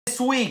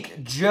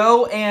week,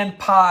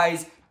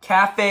 Joe&Pie's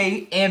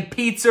Cafe and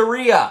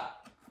Pizzeria.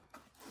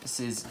 This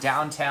is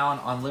downtown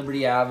on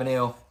Liberty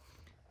Avenue.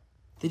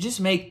 They just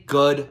make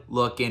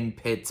good-looking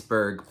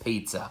Pittsburgh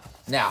pizza.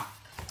 Now,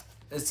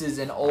 this is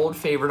an old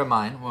favorite of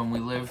mine. When we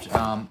lived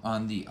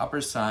on the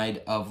upper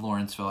side of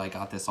Lawrenceville, I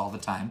got this all the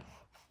time.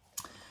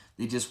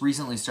 They just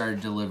recently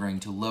started delivering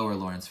to lower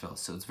Lawrenceville,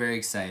 so it's very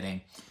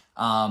exciting.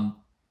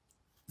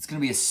 It's going to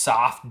be a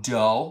soft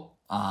dough,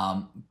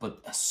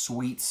 but a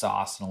sweet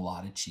sauce and a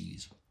lot of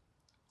cheese.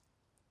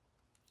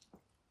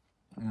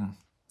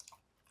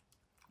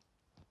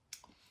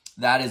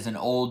 That is an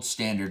old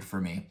standard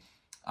for me.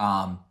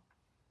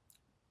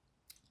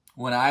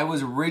 When I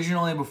was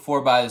originally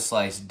before By the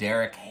Slice,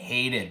 Derek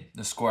hated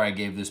the score I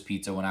gave this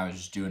pizza when I was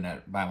just doing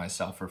it by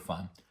myself for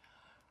fun.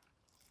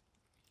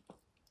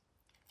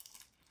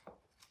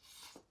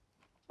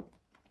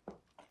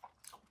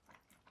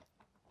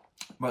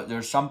 But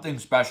there's something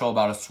special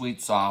about a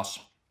sweet sauce,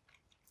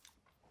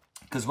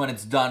 because when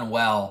it's done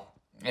well,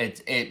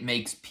 it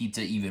makes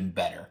pizza even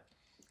better.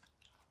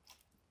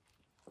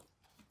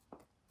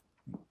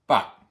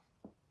 But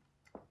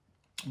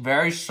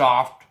very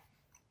soft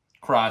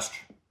crust,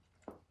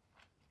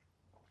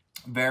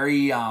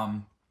 very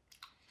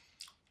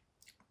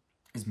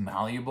is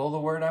malleable the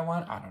word I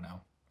want? I don't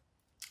know.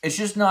 It's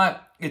just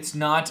not, it's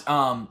not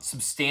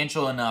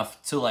substantial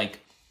enough to, like,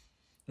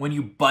 when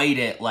you bite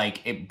it,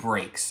 like, it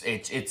breaks.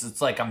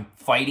 It's like I'm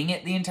fighting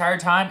it the entire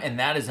time, and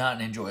that is not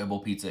an enjoyable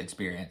pizza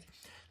experience.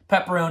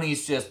 Pepperoni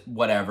is just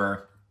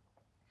whatever.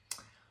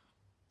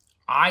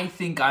 I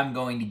think I'm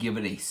going to give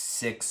it a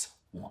 6-1.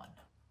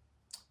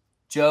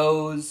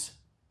 Joe's,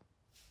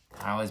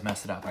 I always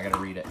mess it up. I gotta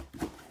read it.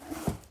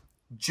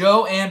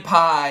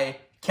 Joe&Pie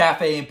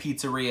Cafe and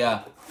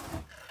Pizzeria,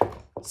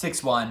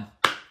 6-1,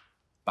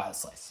 By the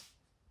Slice.